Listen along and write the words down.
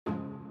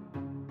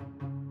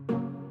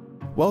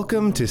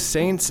Welcome to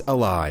Saints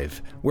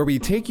Alive, where we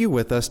take you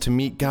with us to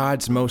meet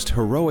God's most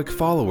heroic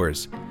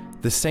followers.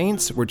 The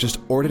saints were just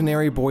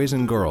ordinary boys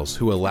and girls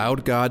who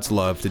allowed God's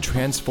love to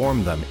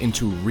transform them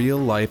into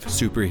real-life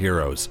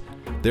superheroes.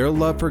 Their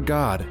love for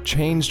God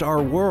changed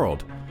our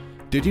world.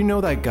 Did you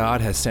know that God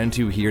has sent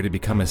you here to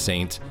become a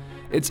saint?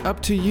 It's up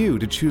to you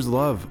to choose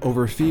love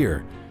over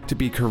fear, to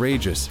be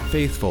courageous,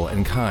 faithful,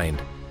 and kind.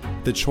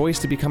 The choice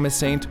to become a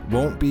saint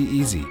won't be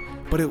easy,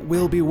 but it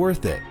will be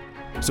worth it.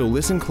 So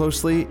listen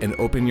closely and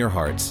open your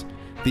hearts.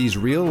 These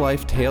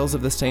real-life tales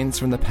of the saints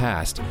from the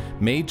past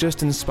may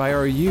just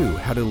inspire you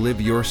how to live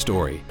your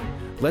story.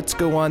 Let's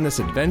go on this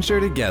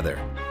adventure together.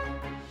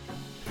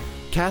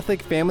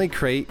 Catholic Family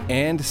Crate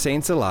and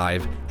Saints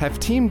Alive have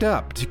teamed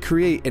up to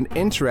create an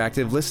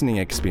interactive listening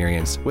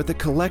experience with a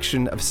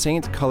collection of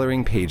saint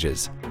coloring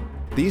pages.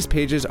 These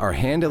pages are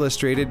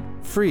hand-illustrated,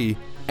 free,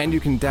 and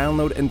you can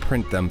download and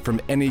print them from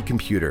any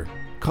computer.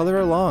 Color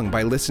along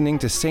by listening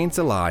to Saints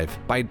Alive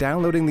by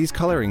downloading these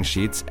coloring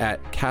sheets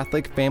at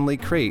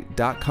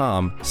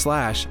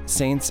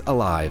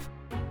catholicfamilycrate.com/saintsalive.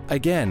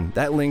 Again,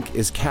 that link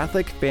is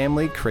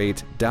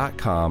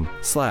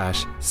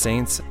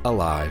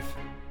catholicfamilycrate.com/saintsalive.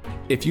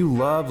 If you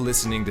love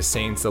listening to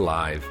Saints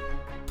Alive,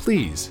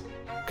 please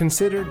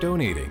consider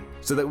donating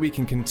so that we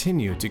can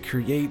continue to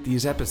create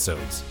these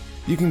episodes.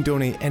 You can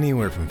donate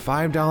anywhere from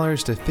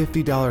 $5 to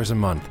 $50 a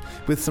month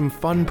with some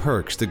fun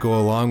perks to go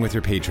along with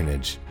your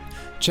patronage.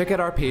 Check out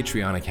our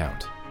Patreon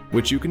account,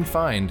 which you can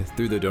find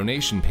through the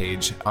donation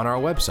page on our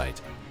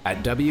website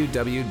at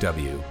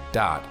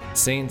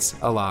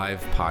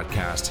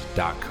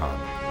www.saintsalivepodcast.com.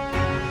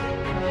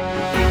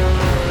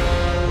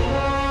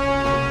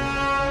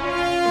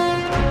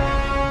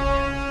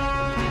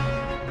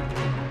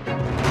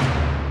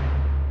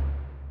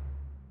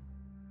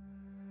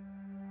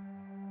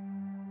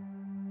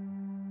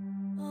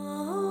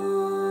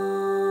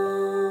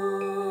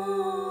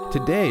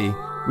 Today,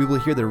 we will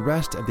hear the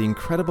rest of the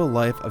incredible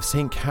life of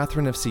St.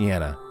 Catherine of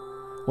Siena.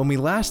 When we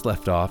last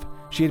left off,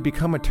 she had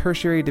become a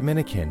tertiary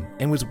Dominican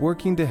and was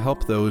working to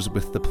help those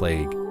with the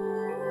plague.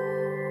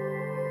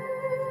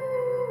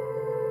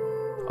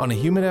 On a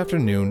humid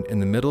afternoon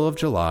in the middle of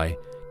July,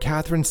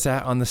 Catherine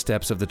sat on the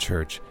steps of the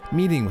church,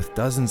 meeting with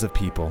dozens of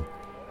people.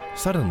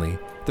 Suddenly,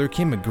 there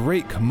came a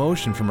great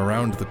commotion from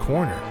around the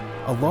corner.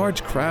 A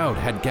large crowd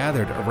had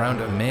gathered around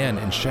a man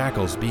in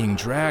shackles being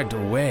dragged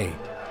away.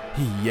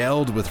 He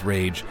yelled with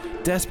rage,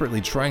 desperately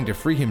trying to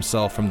free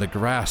himself from the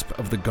grasp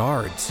of the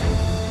guards.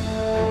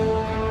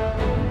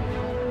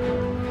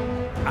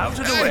 Out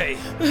of the way,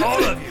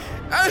 all of you!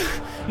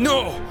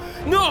 No!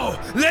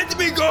 Let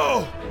me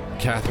go!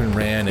 Catherine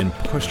ran and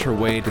pushed her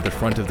way to the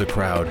front of the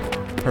crowd,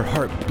 her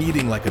heart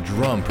beating like a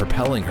drum,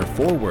 propelling her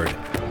forward.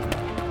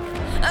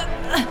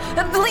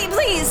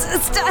 Please,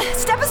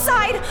 step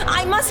aside!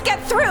 I must get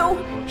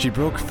through! She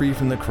broke free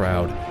from the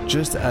crowd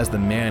just as the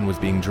man was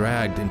being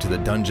dragged into the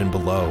dungeon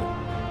below.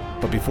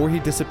 But before he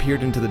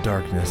disappeared into the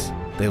darkness,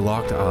 they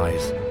locked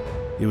eyes.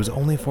 It was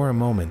only for a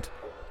moment,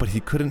 but he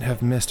couldn't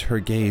have missed her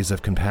gaze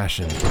of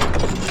compassion.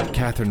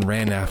 Catherine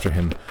ran after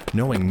him,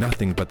 knowing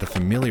nothing but the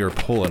familiar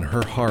pull in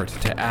her heart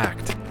to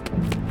act.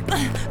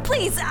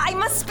 Please, I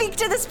must speak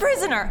to this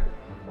prisoner!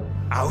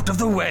 Out of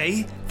the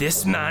way!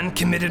 This man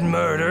committed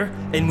murder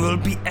and will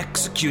be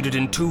executed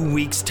in 2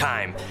 weeks'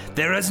 time.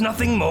 There is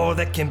nothing more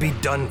that can be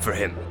done for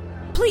him.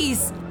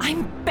 Please,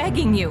 I'm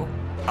begging you.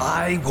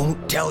 I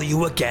won't tell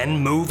you again.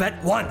 Move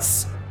at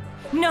once.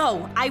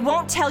 No, I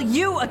won't tell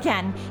you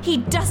again. He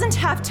doesn't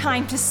have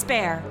time to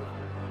spare.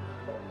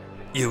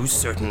 You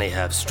certainly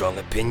have strong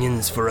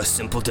opinions for a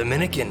simple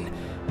Dominican.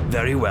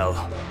 Very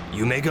well.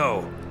 You may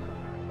go.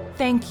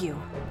 Thank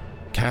you.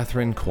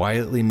 Catherine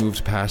quietly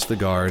moved past the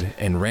guard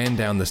and ran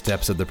down the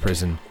steps of the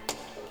prison.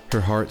 Her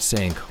heart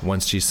sank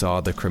once she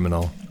saw the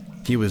criminal.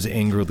 He was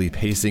angrily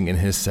pacing in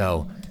his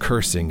cell,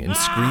 cursing and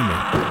screaming.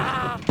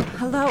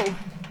 Hello.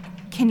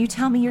 Can you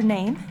tell me your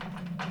name?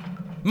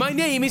 My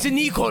name is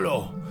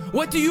Nicolo.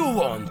 What do you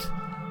want?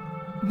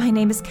 My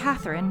name is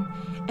Catherine,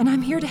 and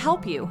I'm here to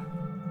help you.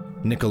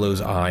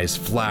 Niccolo's eyes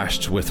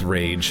flashed with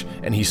rage,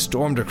 and he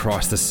stormed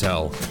across the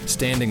cell,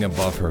 standing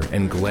above her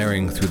and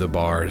glaring through the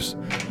bars.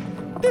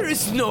 There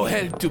is no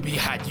help to be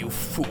had, you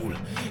fool.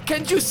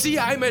 Can't you see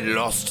I'm a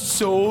lost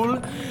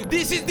soul?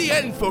 This is the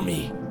end for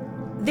me.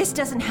 This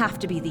doesn't have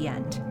to be the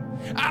end.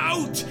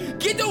 Out!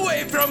 Get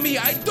away from me!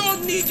 I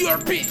don't need your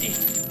pity!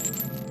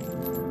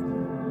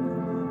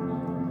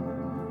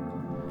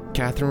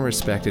 Catherine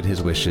respected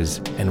his wishes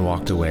and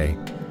walked away,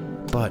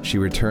 but she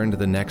returned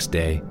the next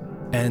day,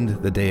 and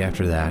the day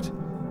after that.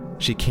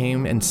 She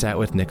came and sat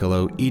with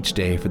Niccolo each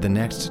day for the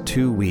next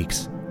 2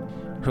 weeks.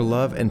 Her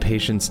love and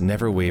patience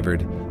never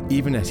wavered,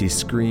 even as he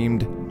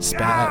screamed,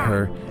 spat at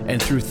her,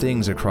 and threw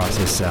things across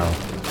his cell.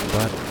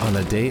 But on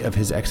the day of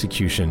his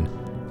execution,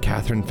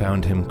 Catherine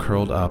found him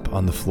curled up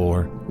on the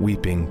floor,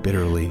 weeping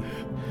bitterly.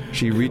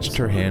 She reached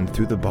her hand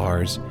through the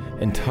bars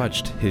and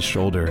touched his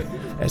shoulder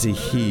as he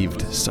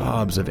heaved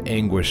sobs of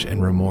anguish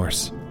and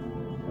remorse.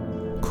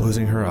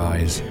 Closing her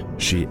eyes,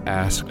 she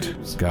asked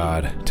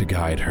God to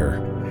guide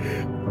her.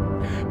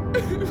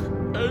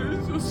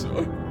 I'm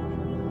sorry.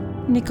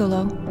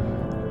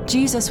 Niccolo,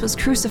 Jesus was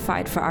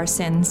crucified for our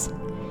sins,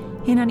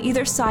 and on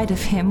either side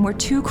of him were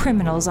two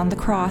criminals on the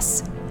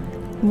cross.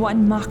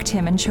 One mocked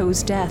him and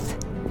chose death.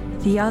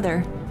 The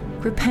other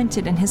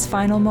repented in his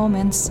final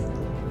moments.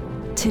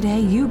 Today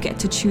you get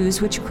to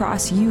choose which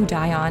cross you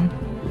die on.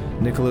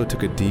 Niccolo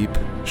took a deep,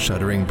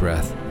 shuddering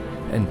breath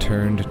and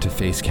turned to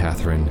face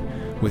Catherine,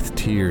 with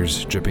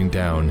tears dripping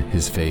down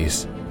his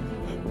face.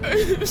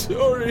 I'm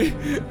sorry.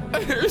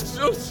 I'm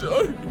so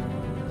sorry.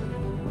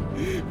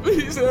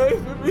 Please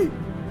help me.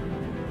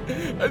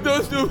 I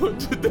don't know what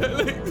to die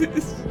like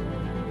this.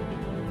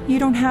 You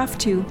don't have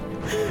to.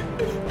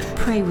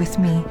 Pray with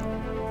me.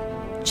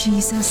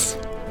 Jesus,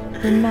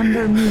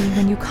 remember me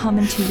when you come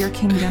into your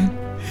kingdom.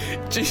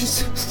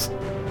 Jesus,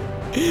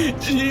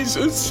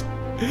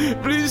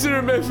 please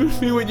remember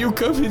me when you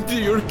come into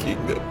your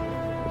kingdom.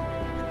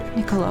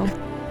 Niccolo,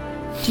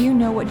 do you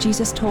know what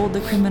Jesus told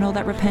the criminal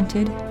that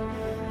repented?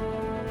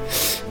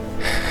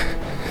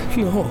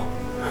 No.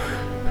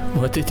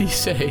 What did he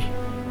say?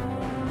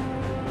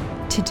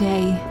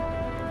 Today,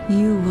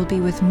 you will be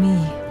with me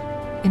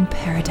in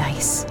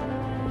paradise.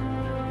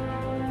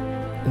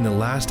 In the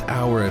last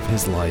hour of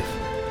his life,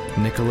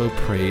 Niccolo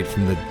prayed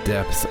from the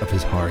depths of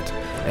his heart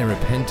and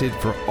repented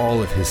for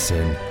all of his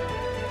sin.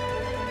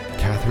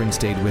 Catherine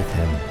stayed with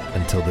him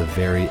until the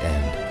very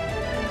end.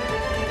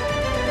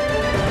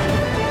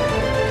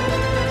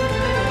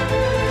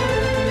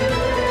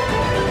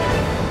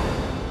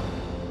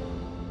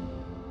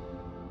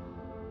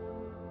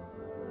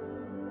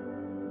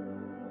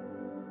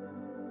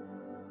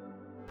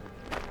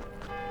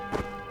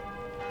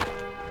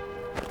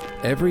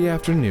 Every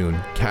afternoon,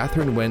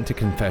 Catherine went to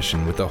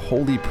confession with a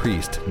holy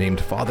priest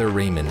named Father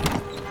Raymond.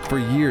 For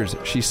years,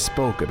 she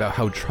spoke about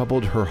how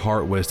troubled her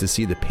heart was to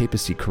see the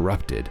papacy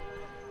corrupted.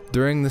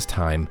 During this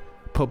time,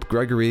 Pope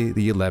Gregory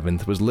XI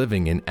was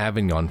living in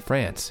Avignon,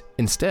 France,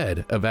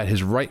 instead of at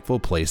his rightful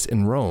place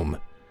in Rome.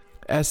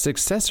 As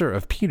successor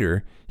of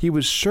Peter, he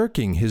was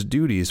shirking his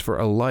duties for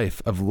a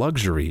life of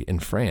luxury in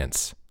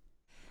France.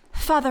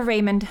 Father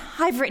Raymond,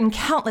 I've written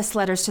countless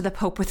letters to the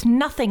Pope with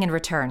nothing in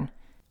return.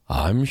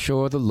 I'm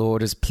sure the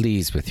Lord is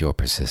pleased with your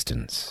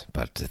persistence,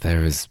 but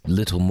there is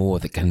little more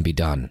that can be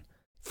done.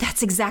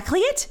 That's exactly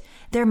it.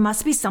 There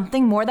must be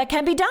something more that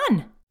can be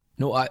done.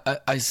 No,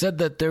 I said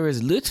that there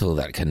is little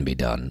that can be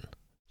done.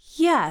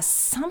 Yes,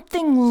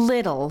 something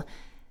little.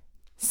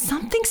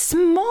 Something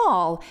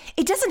small.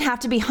 It doesn't have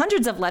to be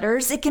hundreds of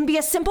letters. It can be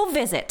a simple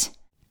visit.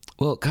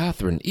 Well,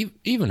 Catherine,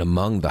 even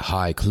among the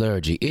high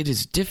clergy, it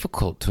is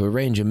difficult to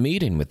arrange a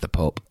meeting with the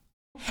Pope.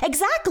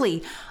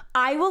 Exactly.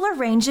 I will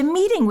arrange a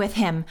meeting with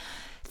him.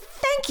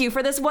 Thank you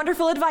for this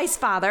wonderful advice,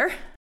 Father.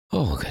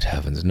 Oh, good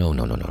heavens, no.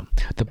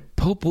 The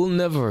Pope will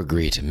never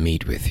agree to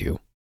meet with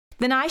you.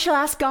 Then I shall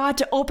ask God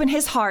to open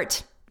his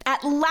heart.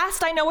 At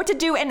last I know what to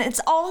do, and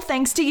it's all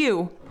thanks to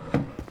you.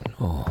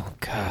 Oh,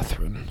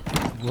 Catherine,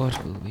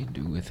 what will we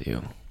do with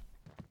you?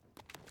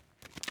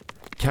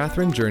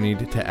 Catherine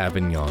journeyed to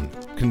Avignon,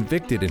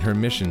 convicted in her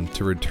mission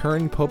to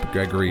return Pope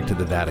Gregory to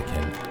the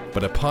Vatican,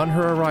 but upon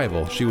her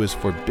arrival, she was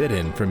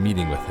forbidden from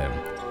meeting with him.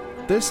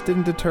 This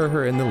didn't deter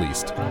her in the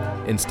least.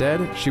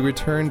 Instead, she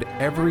returned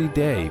every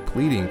day,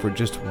 pleading for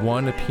just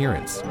one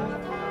appearance.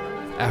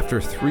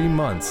 After 3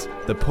 months,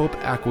 the Pope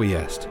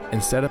acquiesced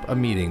and set up a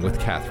meeting with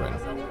Catherine.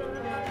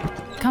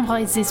 Come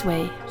right this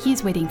way. He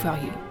is waiting for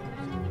you.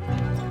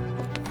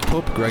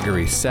 Pope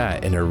Gregory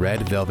sat in a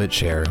red velvet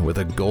chair with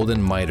a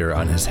golden mitre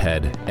on his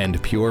head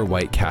and pure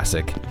white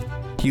cassock.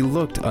 He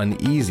looked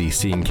uneasy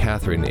seeing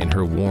Catherine in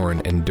her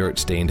worn and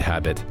dirt-stained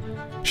habit.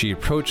 She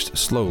approached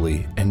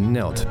slowly and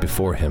knelt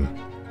before him.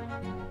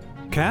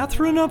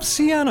 Catherine of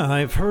Siena,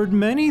 I've heard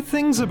many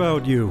things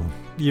about you.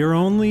 You're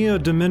only a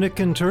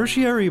Dominican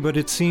tertiary, but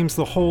it seems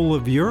the whole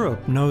of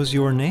Europe knows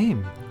your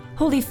name.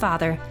 Holy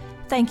Father,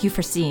 thank you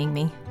for seeing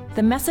me.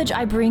 The message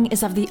I bring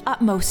is of the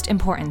utmost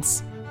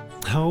importance.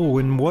 Oh,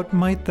 and what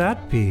might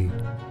that be?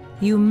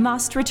 You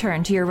must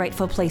return to your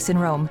rightful place in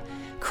Rome.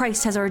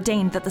 Christ has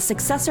ordained that the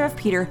successor of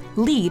Peter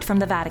lead from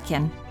the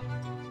Vatican.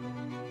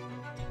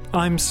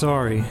 I'm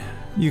sorry.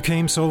 You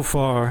came so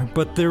far,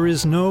 but there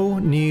is no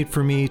need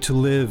for me to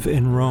live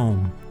in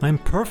Rome. I'm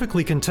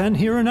perfectly content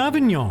here in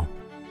Avignon.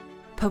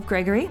 Pope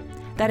Gregory,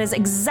 that is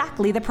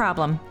exactly the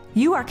problem.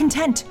 You are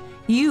content.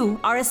 You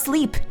are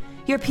asleep.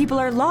 Your people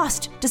are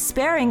lost,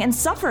 despairing, and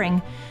suffering.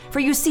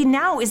 For you see,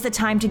 now is the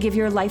time to give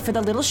your life for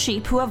the little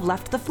sheep who have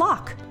left the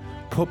flock.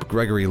 Pope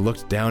Gregory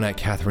looked down at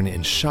Catherine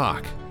in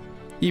shock.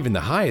 Even the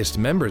highest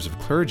members of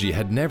clergy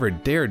had never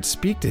dared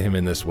speak to him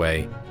in this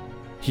way.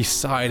 He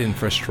sighed in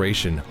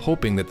frustration,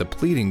 hoping that the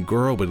pleading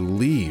girl would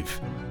leave.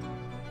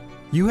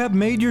 You have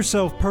made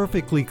yourself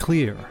perfectly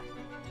clear,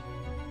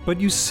 but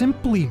you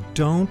simply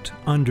don't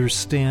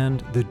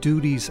understand the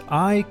duties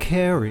I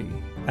carry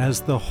as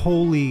the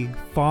Holy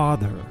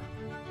Father.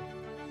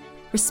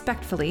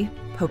 Respectfully,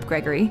 Pope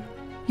Gregory,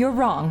 you're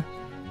wrong.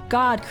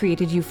 God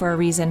created you for a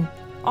reason.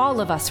 All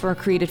of us were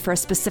created for a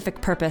specific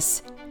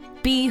purpose.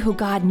 Be who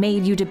God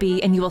made you to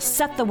be, and you will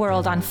set the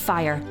world on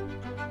fire.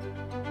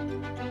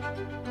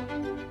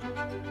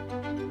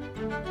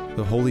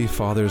 The Holy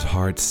Father's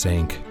heart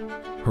sank.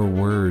 Her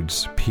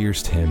words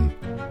pierced him.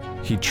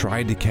 He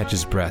tried to catch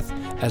his breath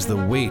as the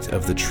weight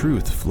of the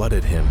truth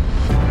flooded him.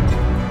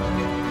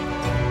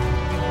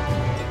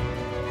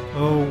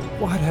 Oh,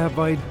 what have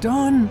I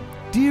done?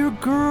 Dear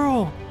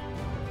girl,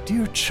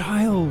 dear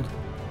child,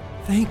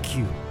 thank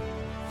you.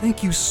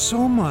 Thank you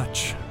so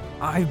much.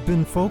 I've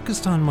been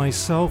focused on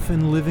myself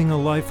and living a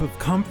life of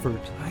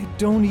comfort. I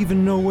don't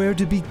even know where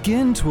to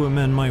begin to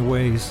amend my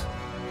ways.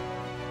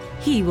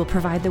 He will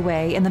provide the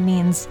way and the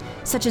means,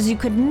 such as you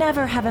could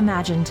never have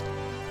imagined.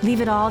 Leave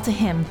it all to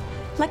him.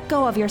 Let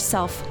go of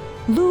yourself.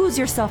 Lose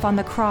yourself on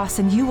the cross,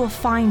 and you will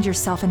find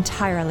yourself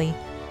entirely.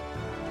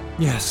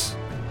 Yes.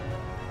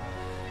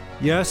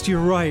 Yes, you're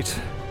right.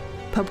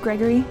 Pope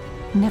Gregory,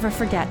 never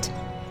forget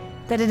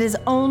that it is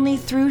only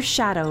through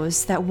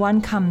shadows that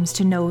one comes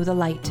to know the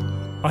light.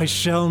 I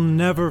shall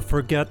never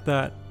forget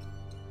that.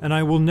 And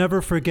I will never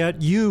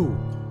forget you,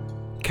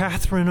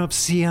 Catherine of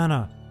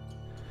Siena.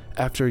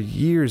 After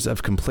years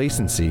of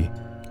complacency,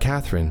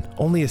 Catherine,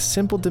 only a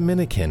simple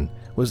Dominican,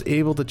 was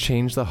able to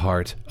change the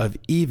heart of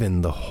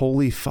even the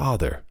Holy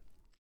Father.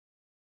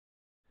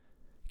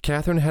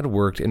 Catherine had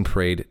worked and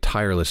prayed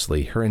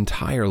tirelessly her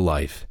entire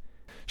life.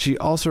 She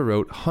also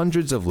wrote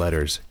hundreds of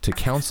letters to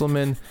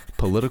councilmen,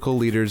 political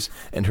leaders,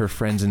 and her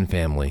friends and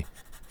family.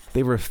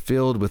 They were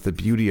filled with the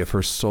beauty of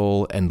her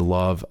soul and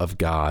love of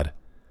God.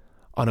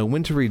 On a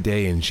wintry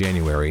day in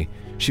January,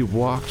 she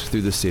walked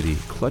through the city,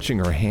 clutching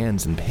her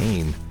hands in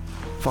pain.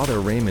 Father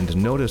Raymond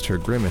noticed her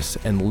grimace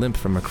and limp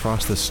from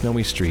across the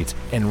snowy streets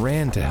and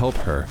ran to help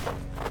her.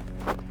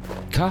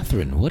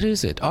 Catherine, what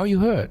is it? Are you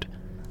hurt?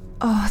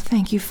 Oh,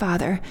 thank you,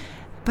 Father,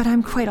 but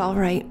I'm quite all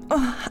right.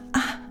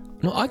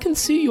 No, I can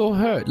see you're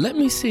hurt. Let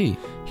me see.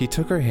 He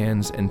took her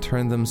hands and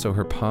turned them so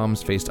her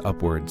palms faced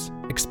upwards,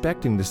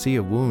 expecting to see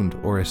a wound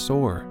or a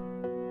sore.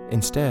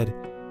 Instead,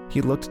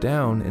 he looked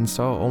down and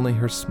saw only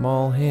her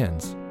small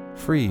hands,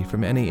 free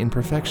from any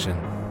imperfection.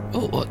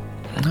 Oh,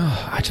 no,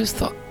 I just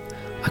thought...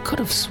 I could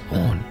have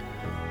sworn.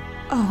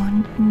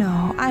 Oh,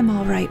 no, I'm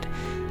all right.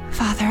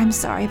 Father, I'm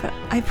sorry, but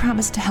I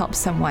promised to help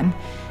someone.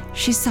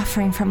 She's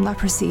suffering from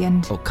leprosy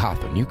and... Oh,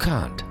 Catherine, you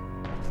can't.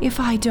 If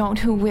I don't,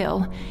 who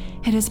will?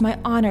 It is my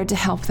honor to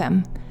help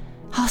them.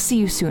 I'll see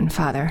you soon,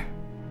 Father.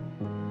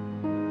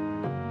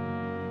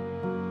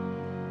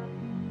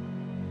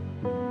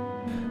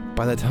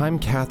 By the time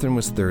Catherine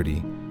was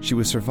 30, she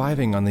was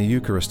surviving on the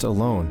Eucharist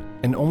alone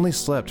and only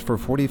slept for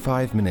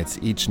 45 minutes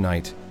each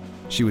night.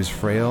 She was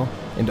frail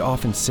and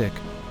often sick,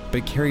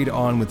 but carried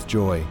on with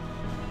joy.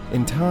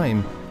 In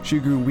time, she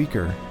grew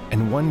weaker,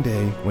 and one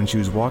day, when she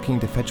was walking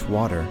to fetch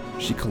water,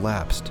 she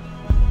collapsed.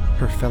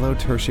 Her fellow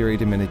tertiary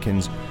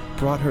Dominicans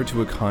brought her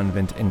to a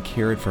convent and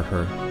cared for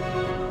her.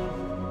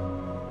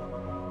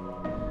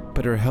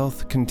 But her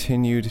health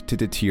continued to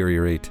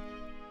deteriorate.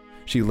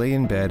 She lay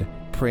in bed,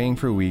 praying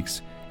for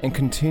weeks, and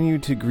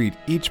continued to greet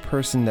each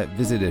person that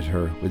visited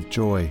her with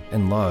joy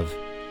and love.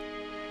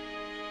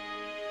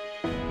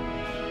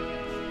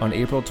 On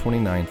April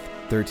 29,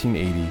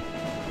 1380,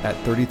 at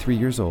 33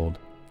 years old,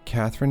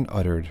 Catherine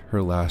uttered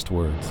her last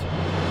words.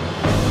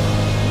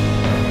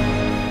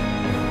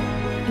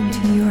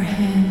 Into your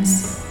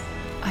hands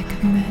I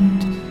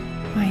commend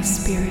my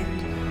spirit.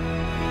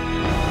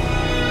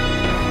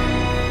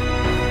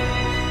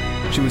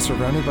 She was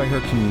surrounded by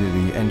her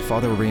community and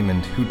Father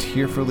Raymond, who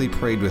tearfully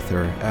prayed with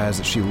her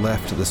as she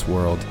left this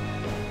world.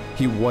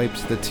 He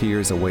wiped the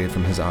tears away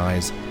from his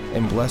eyes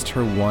and blessed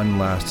her one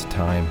last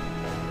time.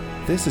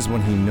 This is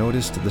when he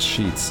noticed the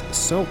sheets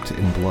soaked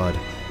in blood.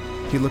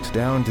 He looked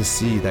down to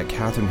see that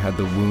Catherine had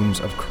the wounds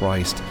of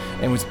Christ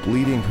and was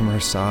bleeding from her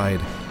side,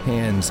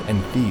 hands,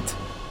 and feet.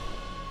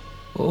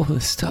 All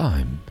this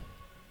time,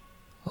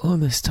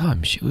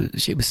 she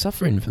was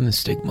suffering from the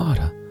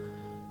stigmata.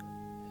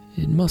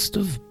 It must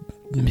have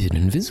been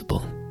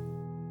invisible.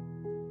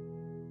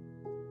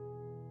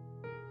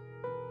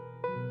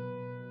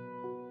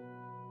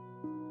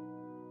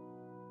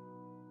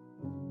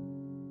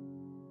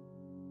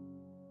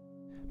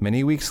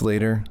 Many weeks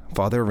later,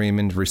 Father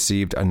Raymond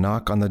received a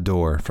knock on the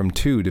door from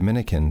 2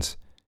 Dominicans.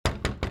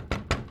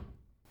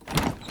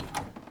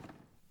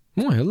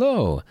 Oh,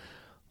 hello.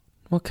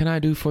 What can I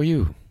do for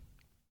you?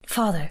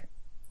 Father,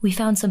 we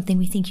found something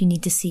we think you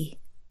need to see.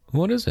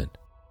 What is it?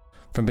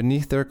 From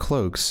beneath their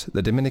cloaks,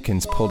 the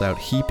Dominicans pulled out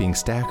heaping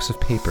stacks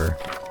of paper.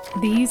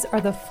 These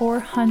are the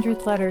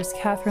 400 letters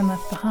Catherine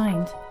left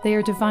behind. They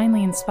are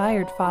divinely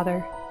inspired,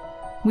 Father.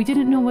 We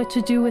didn't know what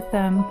to do with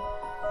them,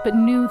 but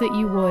knew that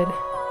you would.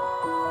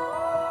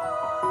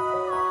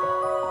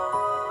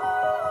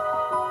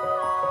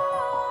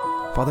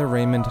 Father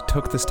Raymond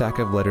took the stack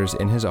of letters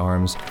in his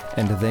arms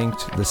and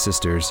thanked the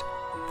sisters.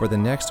 For the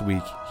next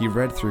week, he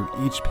read through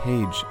each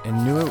page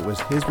and knew it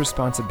was his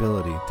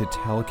responsibility to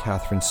tell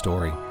Catherine's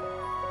story.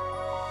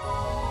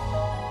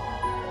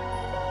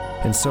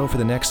 And so for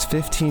the next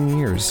 15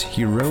 years,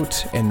 he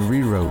wrote and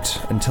rewrote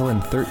until in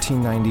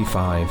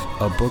 1395,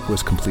 a book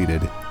was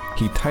completed.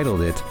 He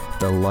titled it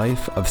The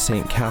Life of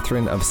St.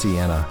 Catherine of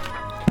Siena.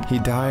 He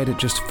died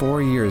just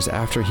 4 years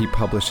after he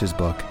published his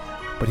book,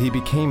 but he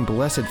became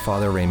Blessed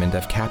Father Raymond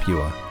of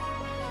Capua.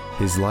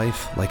 His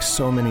life, like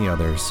so many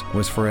others,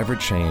 was forever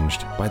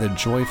changed by the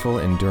joyful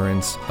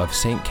endurance of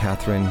Saint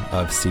Catherine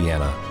of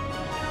Siena.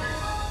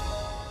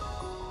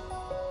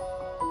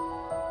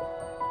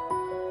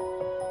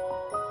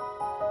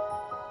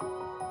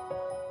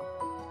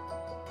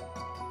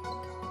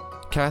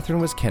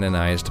 Catherine was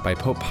canonized by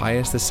Pope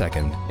Pius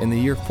II in the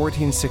year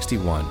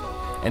 1461,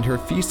 and her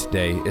feast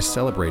day is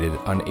celebrated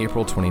on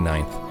April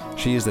 29th.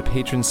 She is the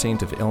patron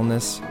saint of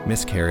illness,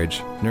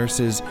 miscarriage,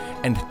 nurses,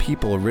 and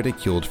people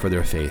ridiculed for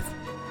their faith.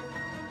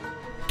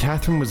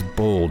 Catherine was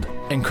bold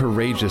and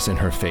courageous in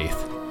her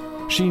faith.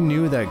 She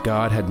knew that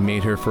God had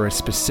made her for a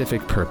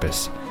specific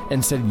purpose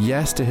and said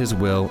yes to his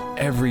will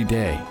every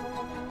day.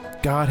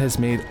 God has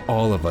made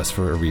all of us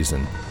for a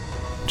reason.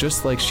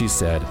 Just like she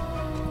said,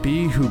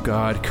 "Be who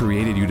God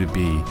created you to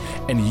be,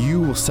 and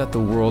you will set the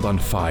world on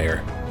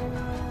fire."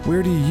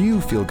 Where do you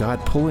feel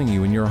God pulling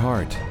you in your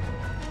heart?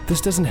 This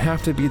doesn't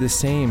have to be the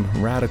same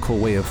radical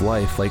way of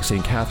life like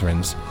St.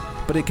 Catherine's,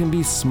 but it can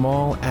be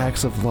small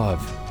acts of love.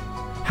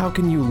 How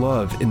can you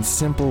love in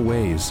simple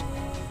ways?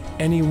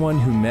 Anyone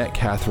who met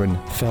Catherine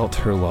felt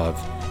her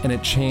love, and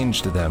it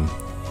changed them.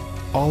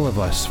 All of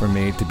us were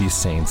made to be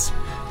saints,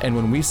 and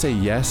when we say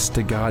yes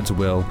to God's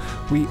will,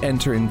 we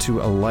enter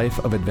into a life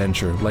of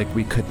adventure like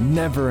we could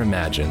never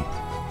imagine.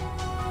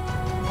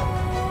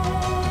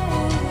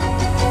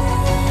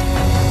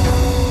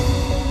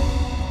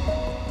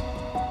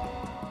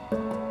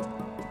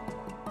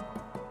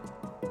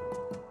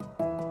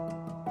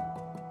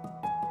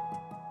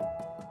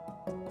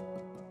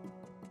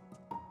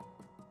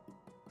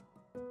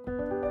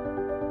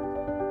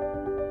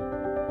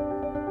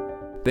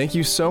 Thank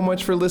you so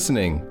much for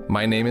listening.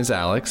 My name is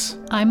Alex.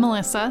 I'm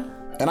Melissa.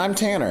 And I'm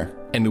Tanner.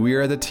 And we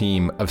are the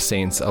team of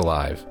Saints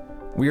Alive.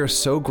 We are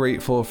so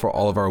grateful for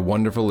all of our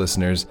wonderful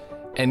listeners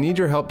and need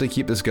your help to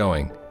keep this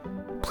going.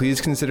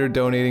 Please consider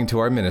donating to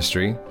our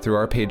ministry through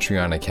our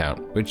Patreon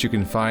account, which you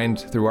can find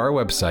through our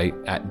website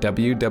at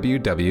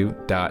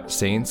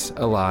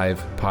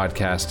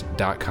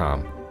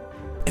www.saintsalivepodcast.com.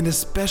 And a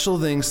special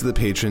thanks to the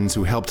patrons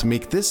who helped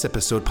make this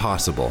episode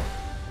possible: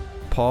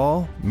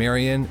 Paul,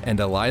 Marion, and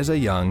Eliza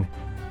Young,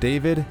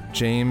 David,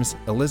 James,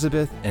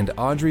 Elizabeth, and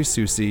Audrey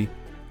Susi,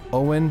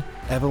 Owen,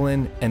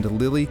 Evelyn, and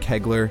Lily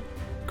Kegler,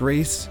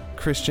 Grace,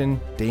 Christian,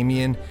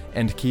 Damien,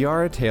 and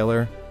Kiara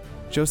Taylor,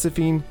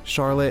 Josephine,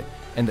 Charlotte,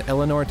 and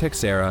Eleanor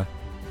Texera,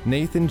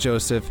 Nathan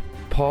Joseph,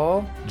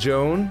 Paul,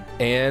 Joan,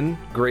 Anne,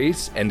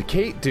 Grace, and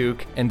Kate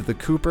Duke, and the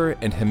Cooper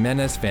and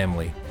Jimenez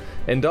family.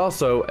 And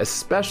also, a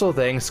special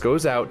thanks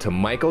goes out to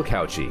Michael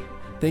Couchy.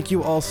 Thank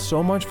you all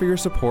so much for your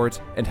support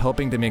and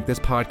helping to make this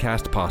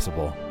podcast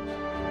possible.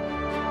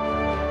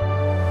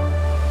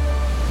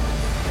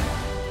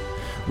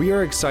 We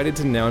are excited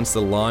to announce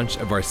the launch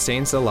of our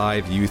Saints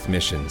Alive youth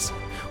missions.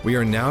 We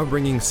are now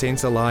bringing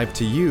Saints Alive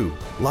to you,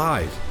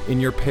 live, in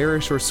your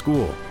parish or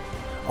school.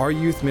 Our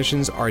youth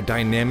missions are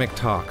dynamic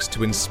talks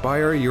to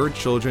inspire your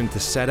children to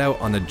set out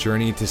on the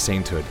journey to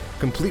sainthood.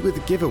 Complete with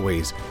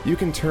giveaways, you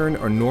can turn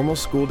a normal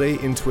school day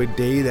into a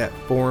day that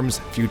forms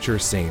future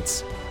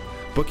saints.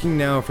 Booking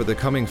now for the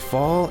coming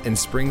fall and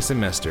spring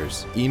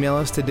semesters. Email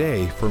us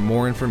today for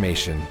more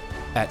information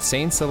at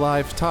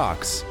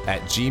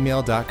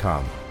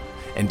saintsalivetalks@gmail.com.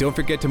 And don't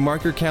forget to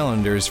mark your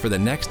calendars for the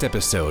next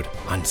episode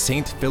on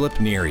St. Philip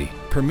Neri,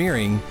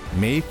 premiering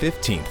May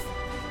 15th.